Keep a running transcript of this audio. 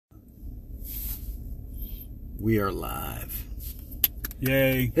We are live.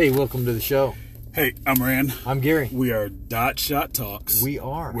 Yay. Hey, welcome to the show. Hey, I'm Rand. I'm Gary. We are Dot Shot Talks. We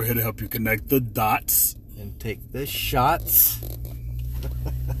are. We're here to help you connect the dots. And take the shots.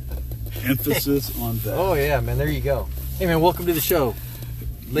 Emphasis on that. Oh, yeah, man. There you go. Hey, man, welcome to the show.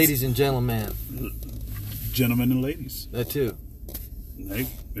 Ladies and gentlemen. Gentlemen and ladies. That too. Hey,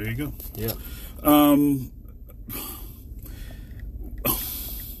 there you go. Yeah.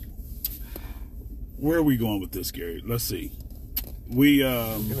 Where are we going with this, Gary? Let's see. We're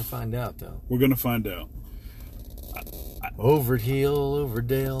going to find out, though. We're going to find out. Over hill, over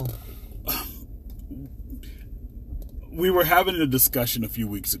dale. We were having a discussion a few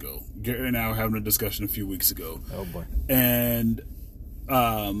weeks ago. Gary and I were having a discussion a few weeks ago. Oh, boy. And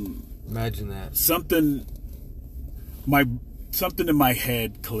imagine that. Something in my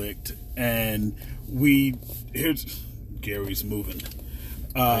head clicked, and here's Gary's moving.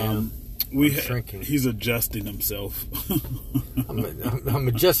 Shrinking. He's adjusting himself. I'm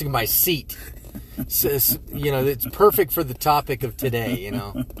adjusting my seat. It's perfect for the topic of today,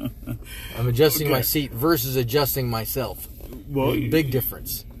 I'm adjusting my seat versus adjusting myself. Well, big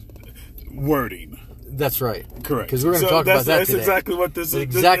difference. Wording. That's right. Correct. Because we're going to talk about that today. That's exactly what this is.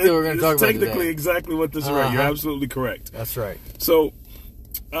 Exactly what we're going to talk about today. Technically, exactly what this is. Right. You're absolutely correct. That's right. So,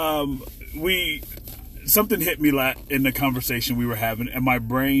 something hit me in the conversation we were having, and my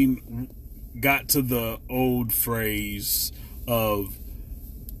brain got to the old phrase of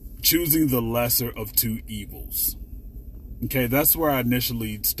choosing the lesser of two evils. Okay, that's where I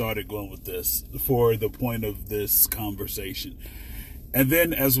initially started going with this for the point of this conversation. And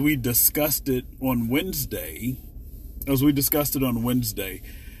then as we discussed it on Wednesday,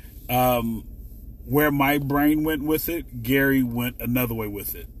 where my brain went with it, Gary went another way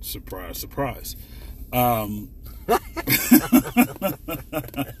with it. Surprise, surprise.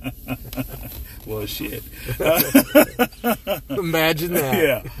 Well, shit. Imagine that.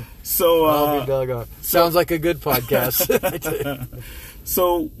 Yeah. So, sounds like a good podcast.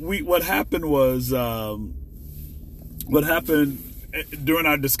 So what happened was, during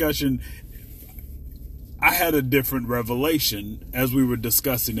our discussion, I had a different revelation as we were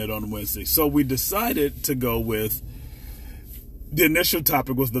discussing it on Wednesday. So we decided to go with, the initial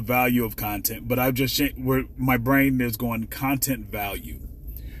topic was the value of content, but I've just changed, my brain is going content value,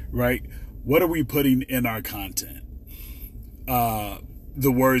 right? What are we putting in our content?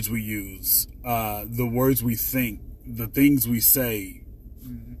 The words we use, the words we think, the things we say,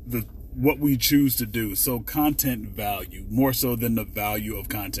 what we choose to do. So content value, more so than the value of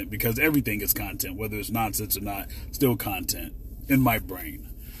content, because everything is content, whether it's nonsense or not, still content in my brain.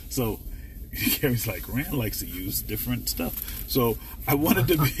 So Gary's like, Rand likes to use different stuff. So I wanted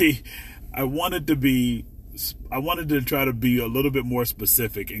to try to be a little bit more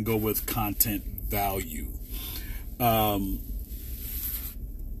specific and go with content value. The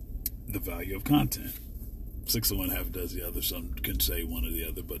value of content. 6 of one, half does the other. Some can say one or the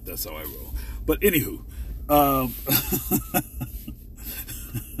other, but that's how I roll. But anywho,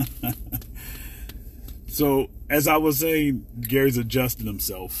 so as I was saying, Gary's adjusting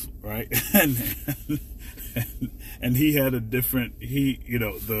himself, right? And he had a different,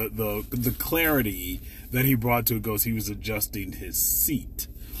 the clarity that he brought to it goes, he was adjusting his seat.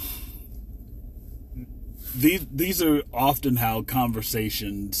 These are often how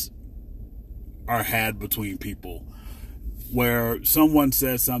conversations are had between people, where someone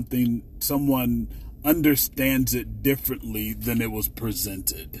says something, someone understands it differently than it was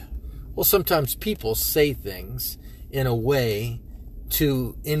presented. Well, sometimes people say things in a way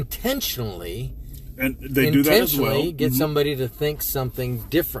to intentionally do that as well. Get somebody to think something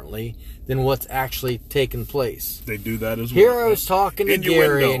differently than what's actually taken place. They do that as well. Here I was talking to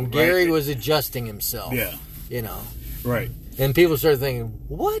Gary, and Gary right? was adjusting himself. Yeah. Right. And people started thinking,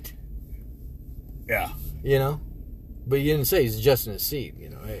 what? Yeah. But you didn't say he's adjusting his seat.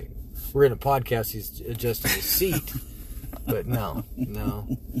 Hey, we're in a podcast, he's adjusting his seat. But no.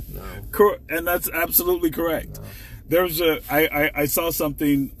 And that's absolutely correct. No. There's I saw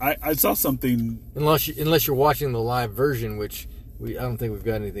something. I saw something. Unless you're watching the live version, which I don't think we've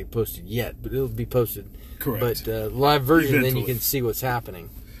got anything posted yet, but it'll be posted. Correct. But live version, eventually. Then you can see what's happening.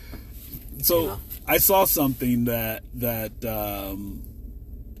 So I saw something that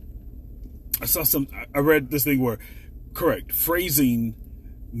I read this thing where, correct, phrasing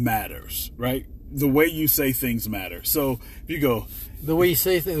matters, right? The way you say things matter. So if you go, the way you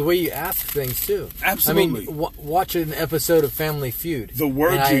say things, the way you ask things too. Absolutely. I mean, watch an episode of Family Feud. The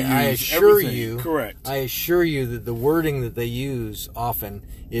words you use, I assure everything. You, correct. I assure you that the wording that they use often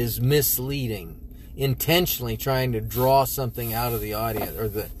is misleading, intentionally trying to draw something out of the audience or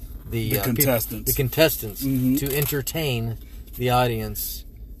the the contestants, the contestants to entertain the audience.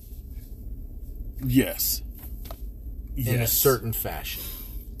 Yes. In a certain fashion.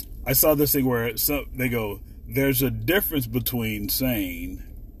 I saw this thing where they go, there's a difference between saying,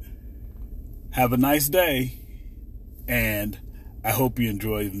 have a nice day, and I hope you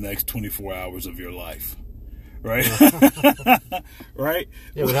enjoy the next 24 hours of your life. Right? Right?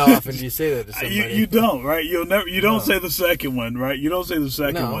 Yeah, but how often do you say that to somebody? You don't, right? You don't say the second one, right? You don't say the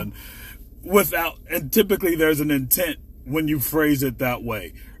second one and typically there's an intent when you phrase it that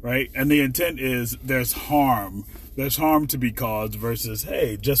way, right? And the intent is there's harm to be caused versus,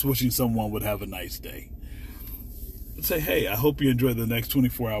 hey, just wishing someone would have a nice day. Say, hey, I hope you enjoy the next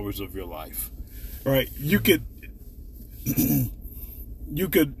 24 hours of your life, right? You could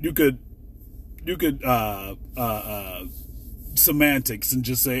semantics and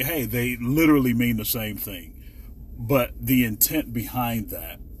just say, hey, they literally mean the same thing, but the intent behind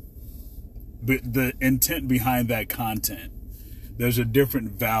that, content, there's a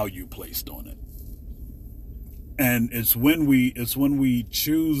different value placed on it. And it's when we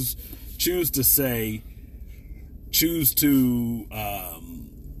choose to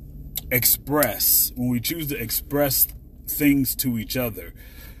express, when we choose to express things to each other,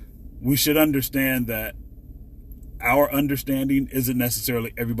 we should understand that our understanding isn't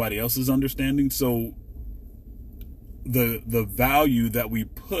necessarily everybody else's understanding. So the value that we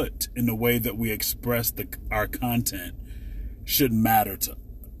put in the way that we express our content should matter to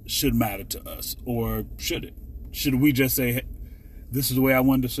us, or should it? Should we just say, hey, this is the way I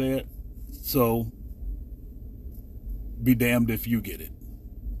wanted to say it, so be damned if you get it?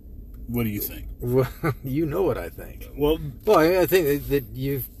 What do you think? Well, you know what I think. Well, I think that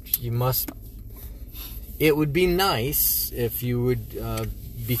you must. It would be nice if you would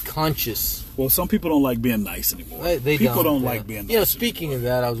be conscious. Well, some people don't like being nice anymore. People don't like being nice. Speaking of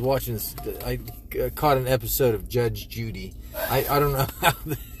that, I was watching this. I caught an episode of Judge Judy. I don't know how.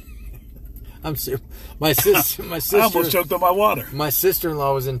 I'm serious. My sister. I almost choked on my water. My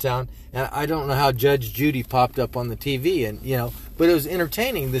sister-in-law was in town, and I don't know how Judge Judy popped up on the TV, and but it was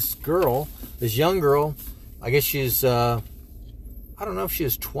entertaining. This young girl, I guess she's. I don't know if she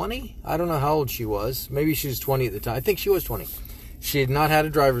was 20. I don't know how old she was. Maybe she was 20 at the time. I think she was 20. She had not had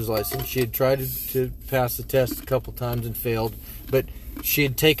a driver's license. She had tried to pass the test a couple times and failed, but she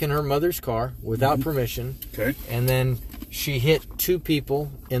had taken her mother's car without permission. Okay. And then she hit two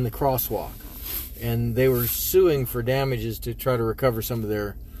people in the crosswalk. And they were suing for damages to try to recover some of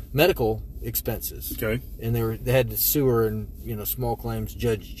their medical expenses. Okay. And they had to sue her in, small claims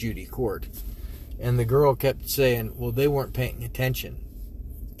Judge Judy court. And the girl kept saying, well, they weren't paying attention.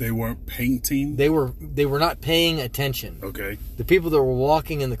 They weren't painting? They were not paying attention. Okay. The people that were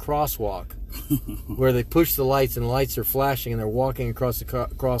walking in the crosswalk, where they push the lights and the lights are flashing and they're walking across the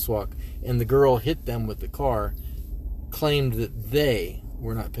crosswalk, and the girl hit them with the car, claimed that they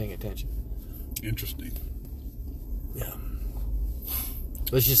were not paying attention. Interesting. Yeah.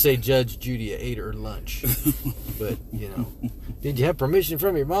 Let's just say Judge Judy ate her lunch. But, did you have permission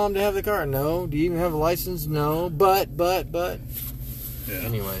from your mom to have the car? No. Do you even have a license? No. But. Yeah.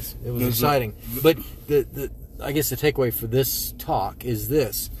 Anyways, it was exciting. But I guess the takeaway for this talk is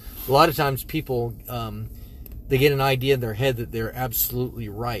this. A lot of times people, they get an idea in their head that they're absolutely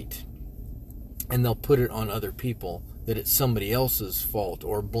right. And they'll put it on other people, that it's somebody else's fault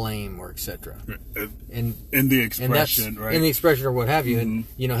or blame or etc. And in the expression, right? In the expression or what have you.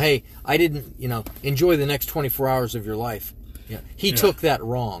 Mm-hmm. And, hey, I didn't, enjoy the next 24 hours of your life. He took that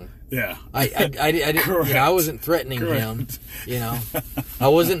wrong. Yeah. I didn't, I wasn't threatening him, I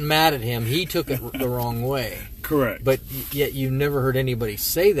wasn't mad at him. He took it the wrong way. Correct. But yet you never heard anybody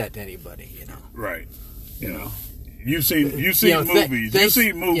say that to anybody, Right. You've seen movies. You've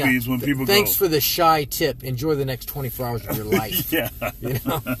seen movies when people go, thanks for the shy tip. Enjoy the next 24 hours of your life. Yeah.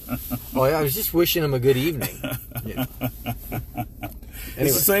 I was just wishing him a good evening. Anyway.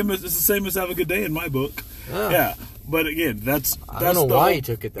 It's the same as have a good day in my book. Yeah. But again, I don't know why he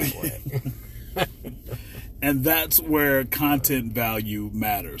took it that way. And that's where content value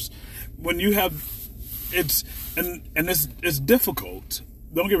matters. When you have it's difficult.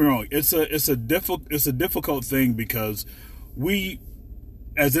 Don't get me wrong. It's a difficult thing because we,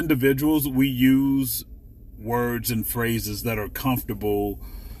 as individuals, we use words and phrases that are comfortable,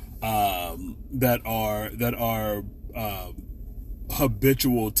 that are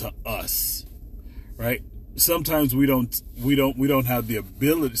habitual to us, right? Sometimes we don't have the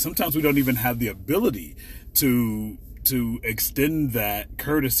ability. Sometimes we don't even have the ability to extend that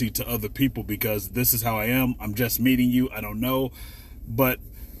courtesy to other people because this is how I am. I'm just meeting you. I don't know. But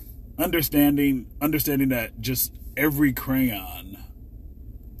understanding that just every crayon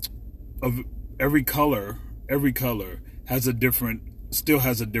every color still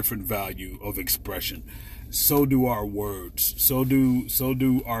has a different value of expression. So do our words. So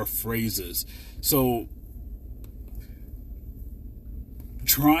do our phrases. So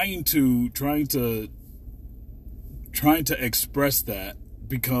trying to express that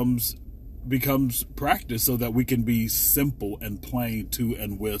becomes practice, so that we can be simple and plain to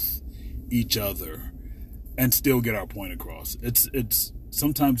and with each other and still get our point across. It's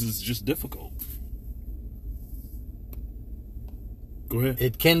sometimes it's just difficult. Go ahead.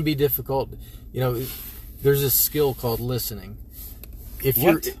 It can be difficult. There's a skill called listening.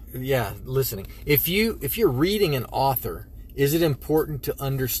 Listening. If you're reading an author, is it important to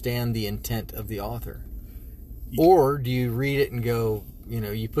understand the intent of the author? Or do you read it and go,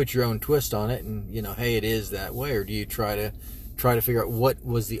 you put your own twist on it and, hey, it is that way? Or do you try to figure out what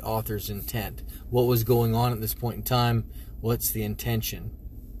was the author's intent? What was going on at this point in time? What's the intention?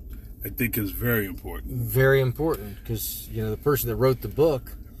 I think is very important. Very important, because, the person that wrote the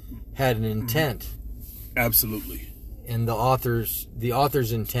book had an intent. Absolutely. And the author's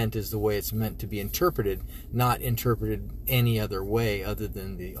intent is the way it's meant to be interpreted, not interpreted any other way other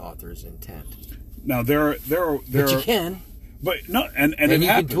than the author's intent. Now but you can. But no, and it you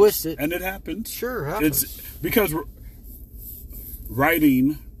happens. Can twist it, and it happens. Sure, it happens. It's because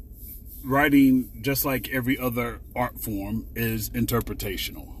writing, just like every other art form, is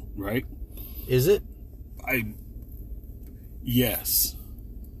interpretational, right? Is it? Yes.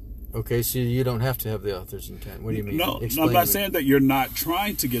 Okay, so you don't have to have the author's intent. What do you mean? No, I'm not saying that you're not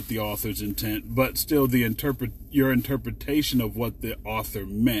trying to get the author's intent, but still your interpretation of what the author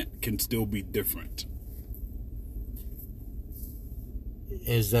meant can still be different.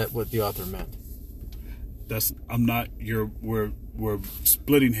 Is that what the author meant? We're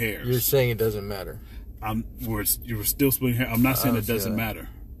splitting hairs. You're saying it doesn't matter. You're still splitting hairs. I'm not saying it doesn't matter.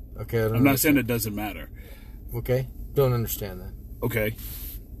 Okay, I'm not saying it doesn't matter. Okay, don't understand that. Okay.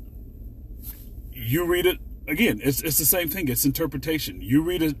 You read it again. It's the same thing. It's interpretation. You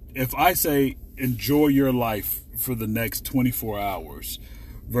read it. If I say enjoy your life for the next 24 hours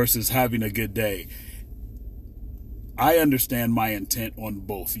versus having a good day, I understand my intent on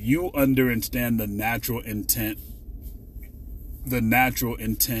both. You understand the natural intent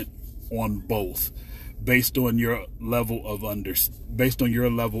on both, based on your level of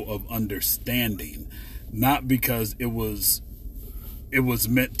understanding, not because it was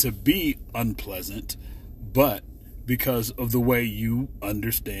meant to be unpleasant, but because of the way you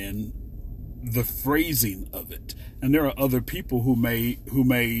understand the phrasing of it. And there are other people who may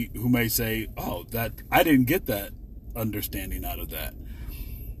say, "Oh, that I didn't get that understanding out of that."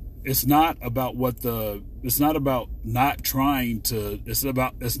 It's not about not trying to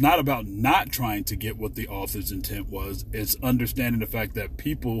get what the author's intent was. It's understanding the fact that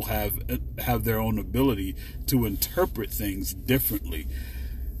people have their own ability to interpret things differently.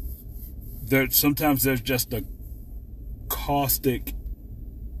 Sometimes there's just a caustic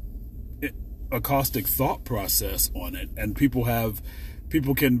thought process on it, and people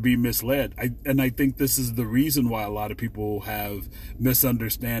can be misled. I think this is the reason why a lot of people have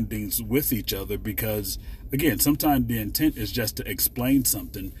misunderstandings with each other, because, again, sometimes the intent is just to explain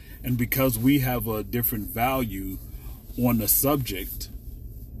something, and because we have a different value on the subject,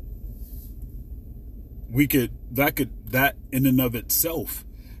 that in and of itself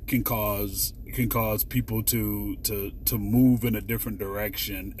can cause people to move in a different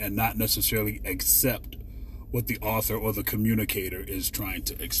direction and not necessarily accept what the author or the communicator is trying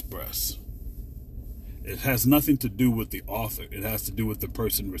to express. It has nothing to do with the author. It has to do with the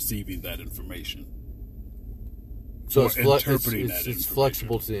person receiving that information. So it's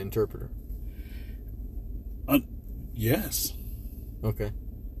flexible to the interpreter. Yes. Okay.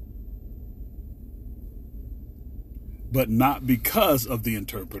 But not because of the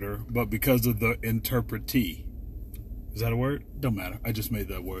interpreter, but because of the interpretee. Is that a word? Don't matter. I just made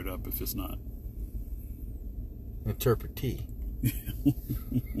that word up if it's not. Interpretee.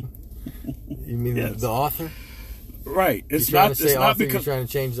 You mean the author? Right. It's not because you're trying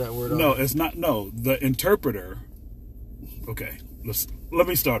to change that word. No, it's not. No, the interpreter. Okay, let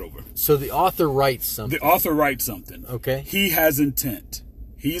me start over. So the author writes something. The author writes something. Okay. He has intent.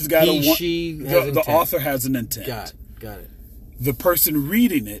 He's got the author has an intent. Got it. The person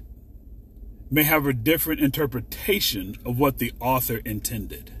reading it may have a different interpretation of what the author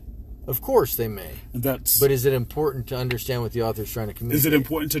intended. Of course they may. But is it important to understand what the author's trying to communicate? Is it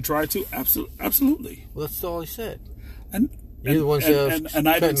important to try to? Absolutely. Well, that's all he said. And you're the one and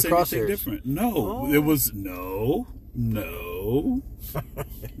I didn't say anything different. No, It was no.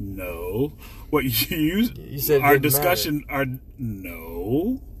 What you said our discussion matter.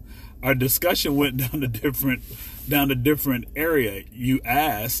 No. our discussion went down a different area. You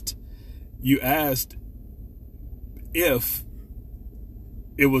asked if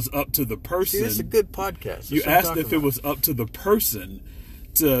it was up to the person. See, this is a good podcast. You asked if it was up to the person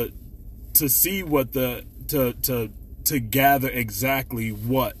to see what to gather exactly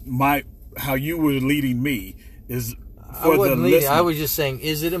how you were leading me is. I wasn't leading. I was just saying,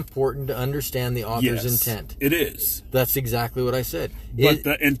 is it important to understand the author's intent? It is. That's exactly what I said. But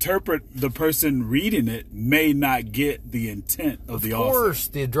the person reading it may not get the intent of the author. Of course,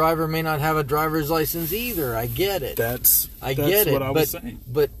 the driver may not have a driver's license either. I get it. I get it. What I was saying.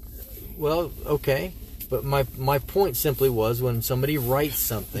 But well, okay. But my point simply was, when somebody writes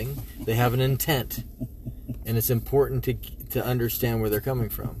something, they have an intent, and it's important to understand where they're coming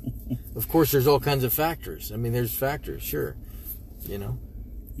from. Of course, there's all kinds of factors. I mean, there's factors, sure.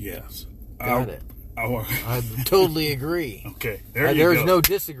 Yes. Got it. I totally agree. Okay, there's no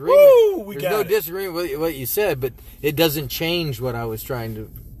disagreement. Woo, there's no disagreement with what you said, but it doesn't change what I was trying to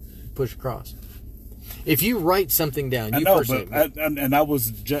push across. If you write something down, I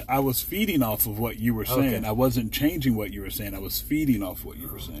was feeding off of what you were saying. Okay. I wasn't changing what you were saying. I was feeding off what you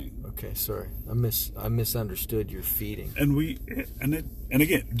were saying. Okay, sorry, I misunderstood your feeding.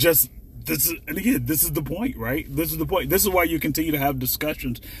 This is the point, right? This is the point. This is why you continue to have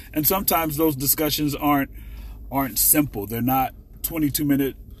discussions, and sometimes those discussions aren't simple. They're not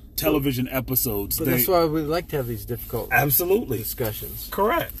 22-minute television episodes. But that's why we like to have these difficult discussions.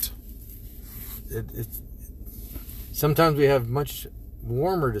 Correct. Sometimes we have much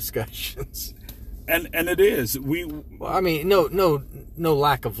warmer discussions, and it is I mean, no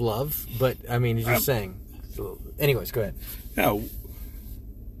lack of love, but I mean, you're just saying. So, anyways, go ahead. Yeah.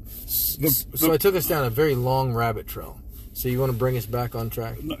 So I took us down a very long rabbit trail. So you want to bring us back on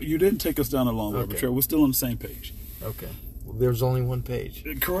track? No, you didn't take us down a long rabbit trail. We're still on the same page. Okay. Well, there's only one page.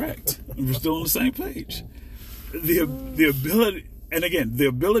 Correct. We're still on the same page. The ability. And again, the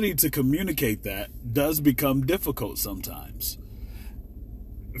ability to communicate that does become difficult sometimes.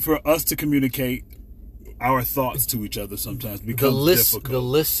 For us to communicate our thoughts to each other sometimes becomes difficult. The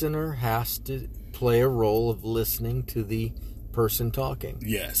listener has to play a role of listening to the person talking.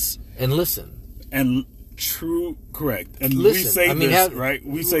 Yes. And listen. And correct. And listen. We say this, right?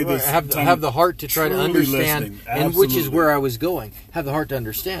 We say this. Have the heart to try to understand, and which is where I was going. Have the heart to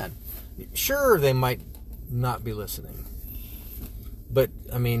understand. Sure, they might not be listening. But,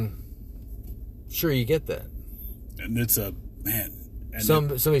 I mean, sure, you get that. And it's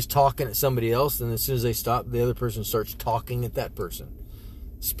somebody's talking at somebody else, and as soon as they stop, the other person starts talking at that person.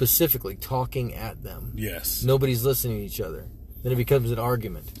 Specifically, talking at them. Yes. Nobody's listening to each other. Then it becomes an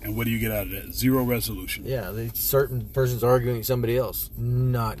argument. And what do you get out of that? Zero resolution. Yeah, certain person's arguing with somebody else.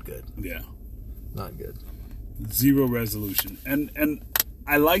 Not good. Yeah. Not good. Zero resolution. And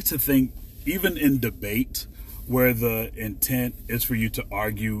I like to think, even in debate, where the intent is for you to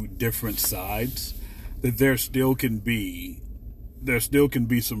argue different sides, that there still can be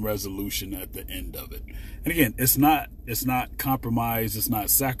some resolution at the end of it. And again, it's not compromise, it's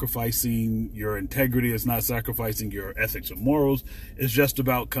not sacrificing your integrity, it's not sacrificing your ethics and morals. It's just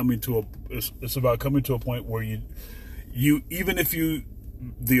about coming to a point where you even if you,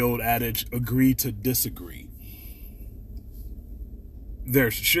 the old adage, agree to disagree,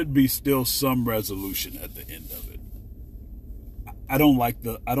 there should be still some resolution at the end of it. I don't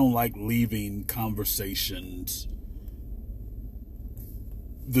like leaving conversations.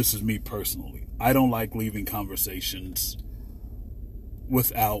 This is me personally. I don't like leaving conversations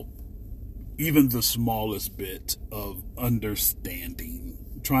without even the smallest bit of understanding,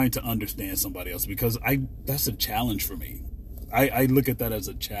 trying to understand somebody else, because that's a challenge for me. I look at that as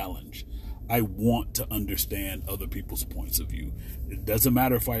a challenge. I want to understand other people's points of view. It doesn't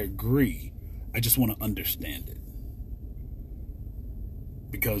matter if I agree. I just want to understand it.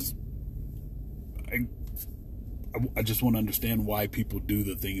 Because I just want to understand why people do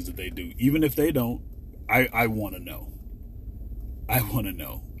the things that they do. Even if they don't, I want to know. I want to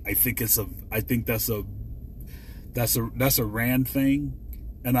know. I think that's a Rand thing,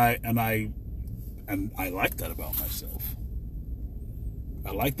 and I like that about myself.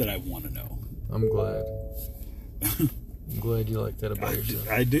 I like that I want to know. I'm glad. I'm glad you like that about yourself.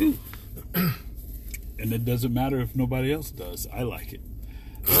 I do. And it doesn't matter if nobody else does. I like it.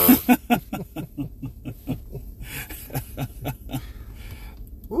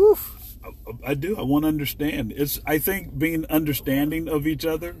 Woof. I do. I want to understand. I think being understanding of each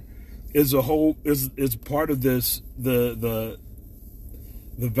other is part of this, the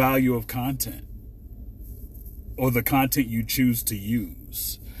value of content, or the content you choose to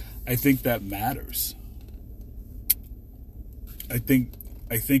use. I think that matters. I think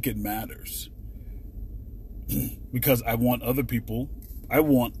I think it matters. Because I want other people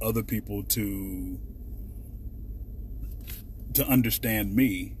to understand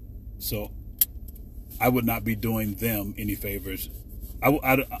me. So I would not be doing them any favors.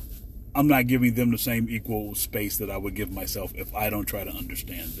 I'm not giving them the same equal space that I would give myself if I don't try to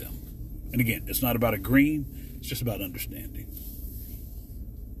understand them. And again, it's not about agreeing, it's just about understanding.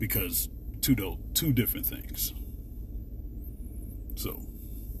 Because two different things. So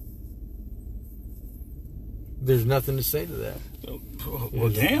there's nothing to say to that. Well,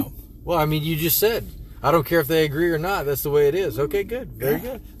 damn. Well, I mean, you just said, I don't care if they agree or not. That's the way it is. Okay, good. Very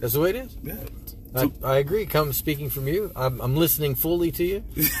good. That's the way it is. Yeah. I agree. Come speaking from you. I'm listening fully to you.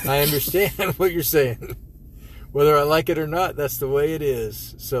 I understand what you're saying. Whether I like it or not, that's the way it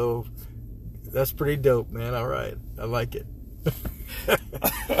is. So that's pretty dope, man. All right. I like it.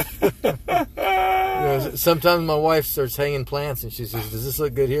 Sometimes my wife starts hanging plants and she says, does this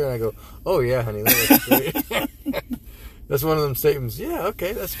look good here? And I go, oh yeah, honey, that looks great. That's one of them statements. Yeah,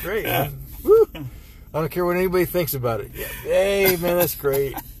 okay, that's great, man. Woo. I don't care what anybody thinks about it. Yeah. Hey, man, that's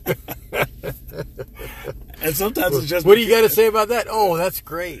great. And sometimes it's just, what do you got to say about that? Oh, that's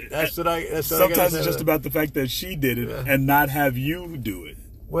great. Sometimes it's just about the fact that she did it and not have you do it.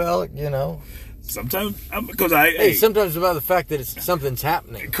 Well, sometimes because sometimes about the fact that something's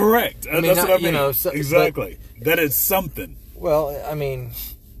happening. Correct. I mean, that's what I mean. Exactly. But, that it's something. Well, I mean,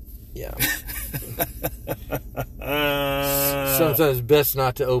 yeah. Sometimes it's best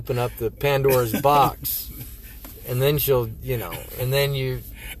not to open up the Pandora's box, and then she'll, and then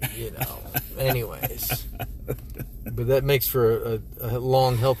anyways. But that makes for a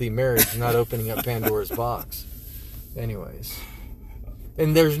long, healthy marriage, not opening up Pandora's box. Anyways.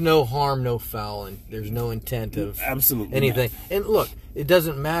 And there's no harm, no foul, and there's no intent of absolutely anything. Not. And look, it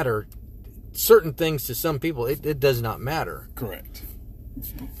doesn't matter. Certain things to some people, it does not matter. Correct.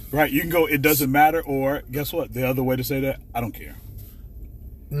 Right. You can go, it doesn't matter, or guess what? The other way to say that, I don't care.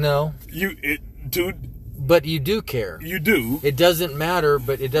 No. Dude. But you do care. You do. It doesn't matter,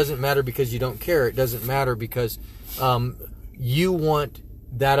 but it doesn't matter because you don't care. It doesn't matter because you want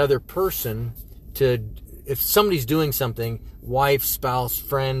that other person to, if somebody's doing something, wife, spouse,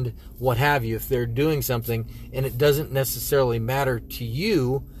 friend, what have you, if they're doing something and it doesn't necessarily matter to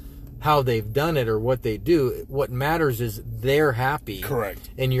you how they've done it or what they do, what matters is they're happy.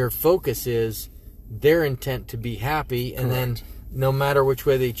 Correct. And your focus is their intent to be happy. And then no matter which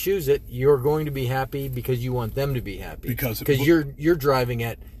way they choose it, you're going to be happy because you want them to be happy. Because you're driving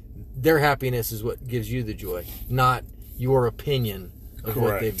at their happiness is what gives you the joy, not your opinion of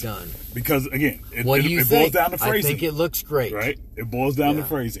what they've done. Because again, it boils down to phrasing. I think it looks great. Right? It boils down to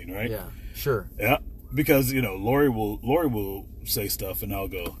phrasing, right? Yeah, sure. Yeah. Because, Lori will say stuff and I'll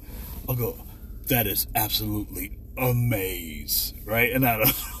go, that is absolutely amazing, right? And I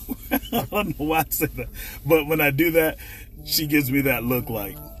don't know why I say that. But when I do that, she gives me that look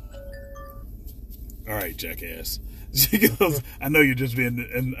like, all right, jackass. She goes, I know you're just being,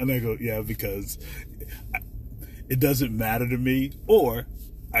 and I go, yeah, because it doesn't matter to me. Or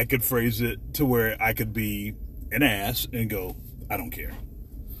I could phrase it to where I could be an ass and go, I don't care.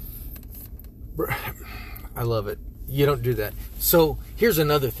 I love it. You don't do that. So here's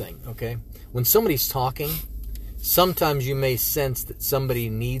another thing, okay? When somebody's talking, sometimes you may sense that somebody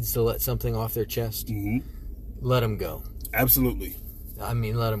needs to let something off their chest. Mm-hmm. Let them go. Absolutely. I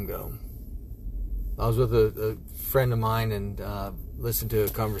mean, let them go. I was with a friend of mine and listened to a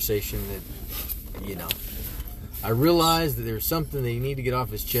conversation that, I realized that there's something that he needed to get off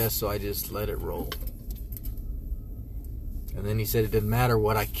his chest, so I just let it roll. And then he said, it doesn't matter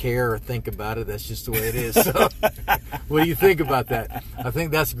what I care or think about it. That's just the way it is. So, what do you think about that? I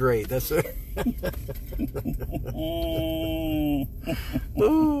think that's great. That's Ooh.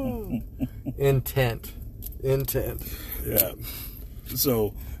 Intent. Yeah.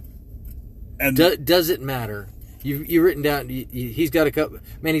 So, and does it matter? You've written down. He's got a couple.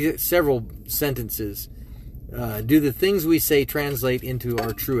 Man, he's got several sentences. Do the things we say translate into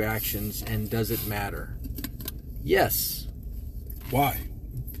our true actions, and does it matter? Yes. Why?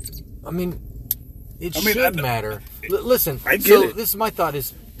 I mean, it should matter. Listen, I get it. This is my thought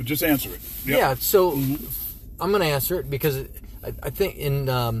is... But just answer it. Yep. Yeah, so I'm going to answer it because I think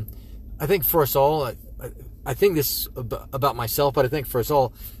I think for us all, I think this about myself, but I think for us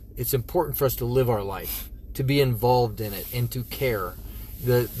all, it's important for us to live our life, to be involved in it, and to care.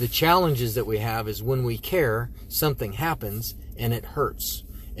 The challenges that we have is when we care, something happens and it hurts,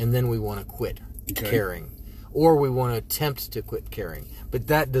 and then we want to quit caring. Or we want to attempt to quit caring. But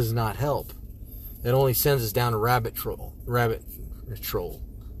that does not help. It only sends us down a rabbit troll.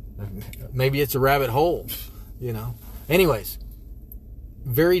 Maybe it's a rabbit hole, Anyways,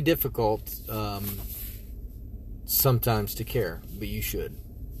 very difficult sometimes to care, but you should.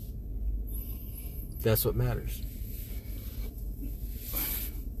 That's what matters.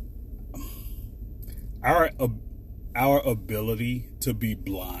 Our ability to be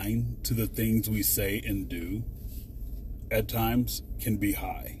blind to the things we say and do at times can be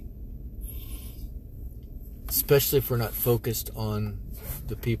high. Especially if we're not focused on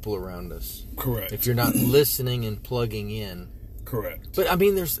the people around us. Correct. If you're not listening and plugging in. Correct. But I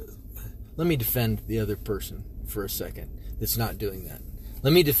mean, let me defend the other person for a second that's not doing that.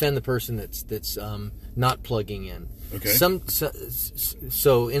 Let me defend the person that's not plugging in. Okay.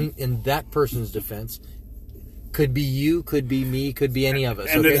 So in that person's defense, could be you, could be me, could be any of us.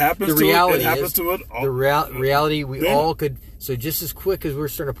 And okay? it happens the to reality it. It happens is, to it. The reality we all could. So just as quick as we're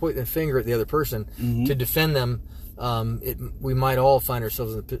starting to point the finger at the other person to defend them, we might all find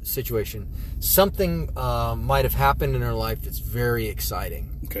ourselves in a situation. Something might have happened in our life that's very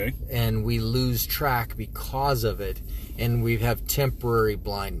exciting. Okay. And we lose track because of it, and we have temporary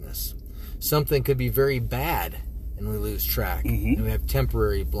blindness. Something could be very bad, and we lose track, and we have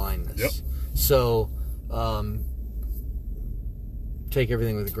temporary blindness. Yep. So, take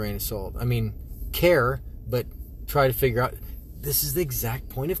everything with a grain of salt. I mean, care, but try to figure out, this is the exact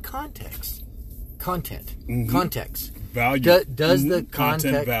point of context. Content. Context. Value. Does the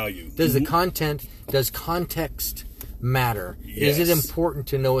content value. Does context matter? Yes. Is it important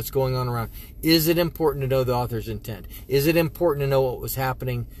to know what's going on around? Is it important to know the author's intent? Is it important to know what was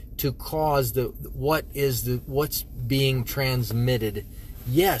happening to cause what's being transmitted?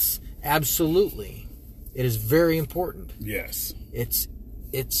 Yes, absolutely. It is very important. Yes. It's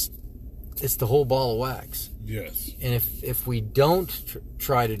the whole ball of wax. Yes. And if we don't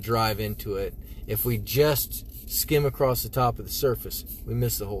try to drive into it, if we just skim across the top of the surface, we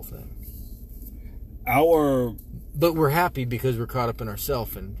miss the whole thing. But we're happy because we're caught up in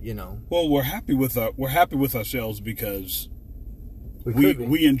ourselves, and Well, we're happy with ourselves because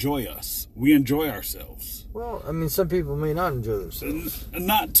we enjoy us. We enjoy ourselves. Well, I mean, some people may not enjoy themselves.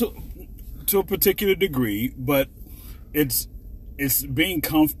 Not to a particular degree, but it's being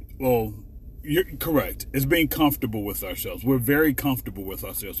comfortable. Well, you're correct. It's being comfortable with ourselves. We're very comfortable with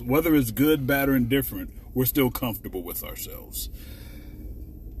ourselves. Whether it's good, bad, or indifferent, we're still comfortable with ourselves.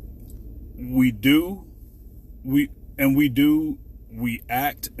 We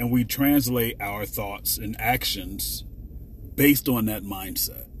act and we translate our thoughts and actions based on that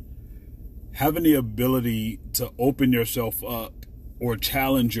mindset. Having the ability to open yourself up or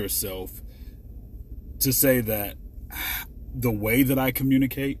challenge yourself to say that the way that I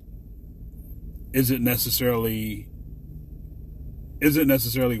communicate isn't necessarily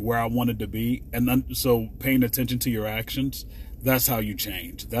where I wanted to be, and then, so paying attention to your actions, that's how you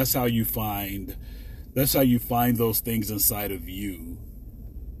change. That's how you find those things inside of you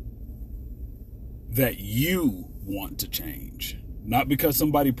that you want to change. Not because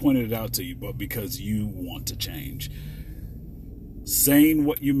somebody pointed it out to you, but because you want to change. Saying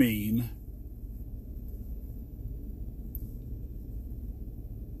what you mean,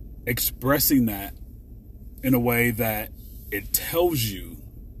 expressing that in a way that it tell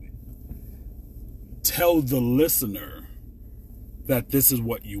the listener that this is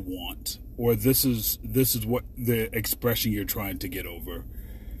what you want, or this is what the expression you're trying to get over.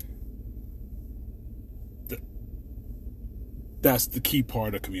 That's the key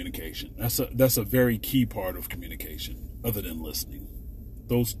part of communication. That's a very key part of communication, other than listening.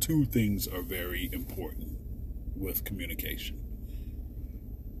 Those two things are very important with communication.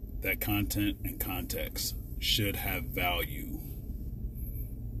 That content and context should have value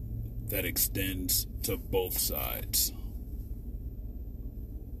that extends to both sides.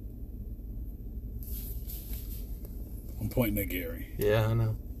 I'm pointing at Gary. Yeah, I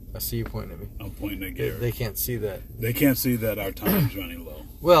know. I see you pointing at me. I'm pointing at Gary. They can't see that. They can't see that our time's running low.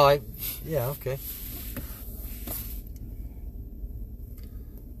 Well, yeah, okay.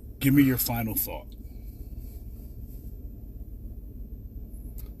 Give me your final thought.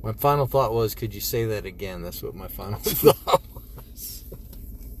 My final thought was, could you say that again? That's what my final thought was.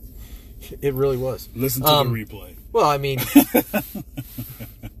 It really was. Listen to the replay. Well, I mean...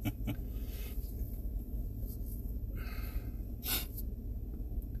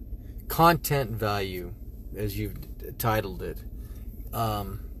 content value, as you've titled it.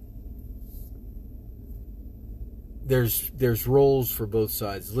 There's roles for both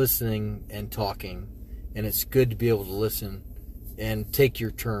sides, listening and talking, and it's good to be able to listen and take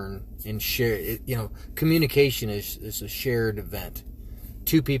your turn and share it. Communication is a shared event.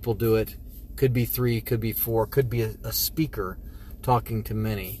 Two people do it. Could be three, could be four, could be a speaker talking to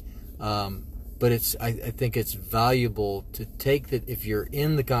many. But I think it's valuable to take that, if you're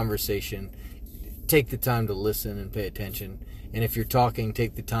in the conversation, take the time to listen and pay attention. And if you're talking,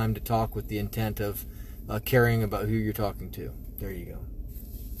 take the time to talk with the intent of caring about who you're talking to. There you go.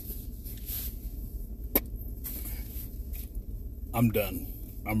 I'm done.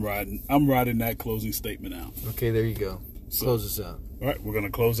 I'm riding that closing statement out. Okay, there you go. Close us out. All right, we're going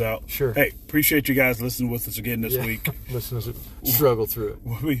to close out. Sure. Hey, appreciate you guys listening with us again this week. Listeners struggle through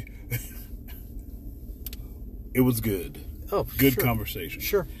it. It was good. Oh, good sure. Conversation.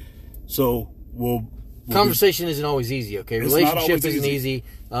 Sure. So conversation isn't always easy. Okay, It's not relationship always isn't easy.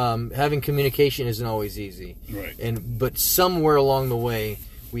 easy. Having communication isn't always easy. Right. But somewhere along the way,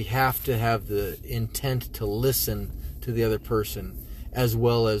 we have to have the intent to listen to the other person, as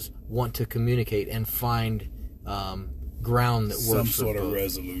well as want to communicate and find ground that works some for sort both. of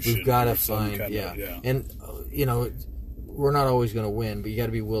resolution. We've got to or some find, kind yeah. of, And we're not always going to win, but you got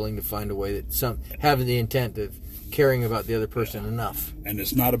to be willing to find a way that having the intent of caring about the other person enough. And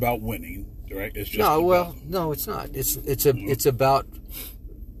it's not about winning, right? It's just no, it's not. It's about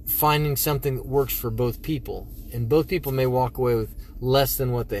finding something that works for both people, and both people may walk away with less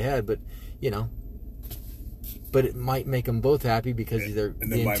than what they had, but but it might make them both happy because the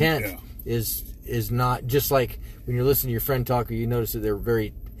intent is not just like when you're listening to your friend talk, or you notice that they're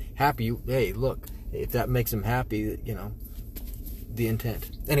very happy. Hey, look, if that makes them happy, the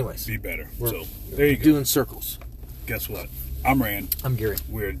intent. Anyways, be better. We're so there you go. Doing circles. Guess what? I'm Rand. I'm Gary.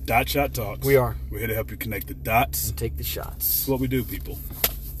 We're Dot Shot Talks. We are. We're here to help you connect the dots and take the shots. That's what we do, people.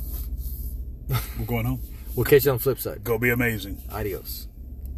 We're going home. We'll catch you on the flip side. Go be amazing. Adios.